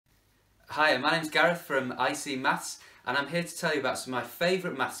Hi, my name's Gareth from IC Maths, and I'm here to tell you about some of my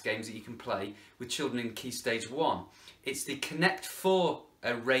favourite maths games that you can play with children in Key Stage 1. It's the Kinect 4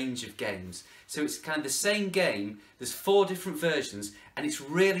 range of games. So it's kind of the same game, there's 4 different versions, and it's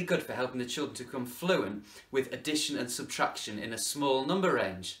really good for helping the children to become fluent with addition and subtraction in a small number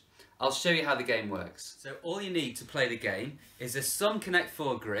range. I'll show you how the game works. So all you need to play the game is a Sum Kinect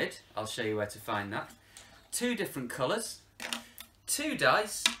 4 grid. I'll show you where to find that. 2 different colours, 2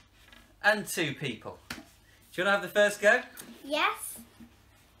 dice, and 2 people. Do you want to have the first go? Yes.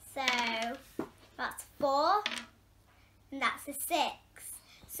 So that's 4, and that's a 6.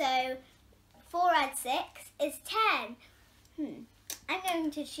 So 4 add 6 is 10. I'm going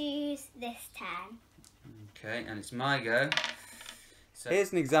to choose this 10. Okay, and it's my go. So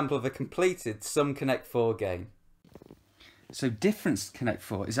here's an example of a completed Sum Kinect 4 game. So Difference Kinect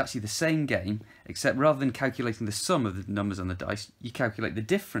 4 is actually the same game, except rather than calculating the sum of the numbers on the dice, you calculate the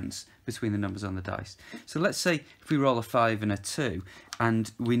difference between the numbers on the dice. So let's say if we roll a 5 and a 2,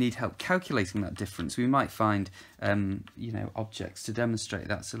 and we need help calculating that difference, we might find objects to demonstrate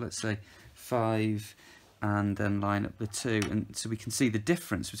that. So let's say 5 and then line up the 2, and so we can see the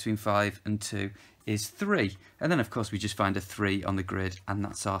difference between 5 and 2 is 3. And then of course we just find a 3 on the grid, and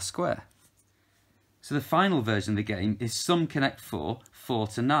that's our square. So the final version of the game is Sum Kinect 4, 4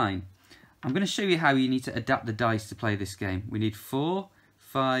 to 9. I'm going to show you how you need to adapt the dice to play this game. We need 4,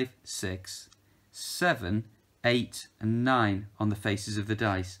 5, 6, 7, 8 and 9 on the faces of the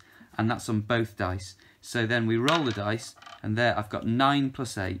dice, and that's on both dice. So then we roll the dice, and there I've got 9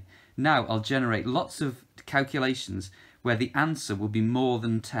 plus 8. Now I'll generate lots of calculations where the answer will be more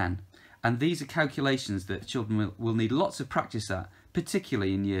than 10. And these are calculations that children will need lots of practice at,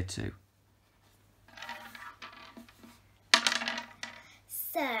 particularly in Year 2.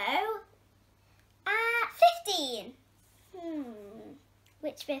 So, 15.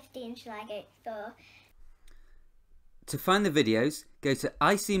 Which 15 shall I go for? To find the videos, go to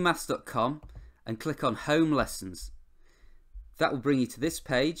icmaths.com and click on Home Lessons. That will bring you to this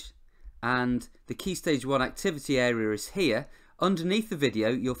page, and the Key Stage 1 activity area is here. Underneath the video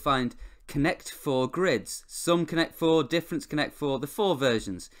you'll find Kinect 4 grids, Sum Kinect 4, Difference Kinect 4, the 4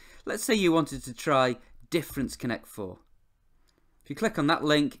 versions. Let's say you wanted to try Difference Kinect 4. If you click on that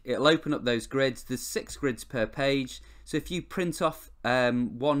link, it'll open up those grids. There's 6 grids per page, so if you print off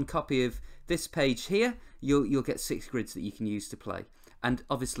one copy of this page here, you'll get 6 grids that you can use to play. And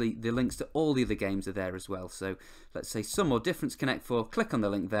obviously the links to all the other games are there as well. So let's say Sum or Difference Kinect 4, click on the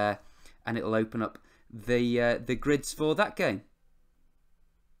link there, and it'll open up the grids for that game.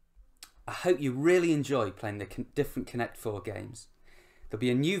 I hope you really enjoy playing the different Kinect 4 games. There'll be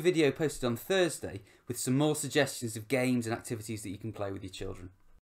a new video posted on Thursday with some more suggestions of games and activities that you can play with your children.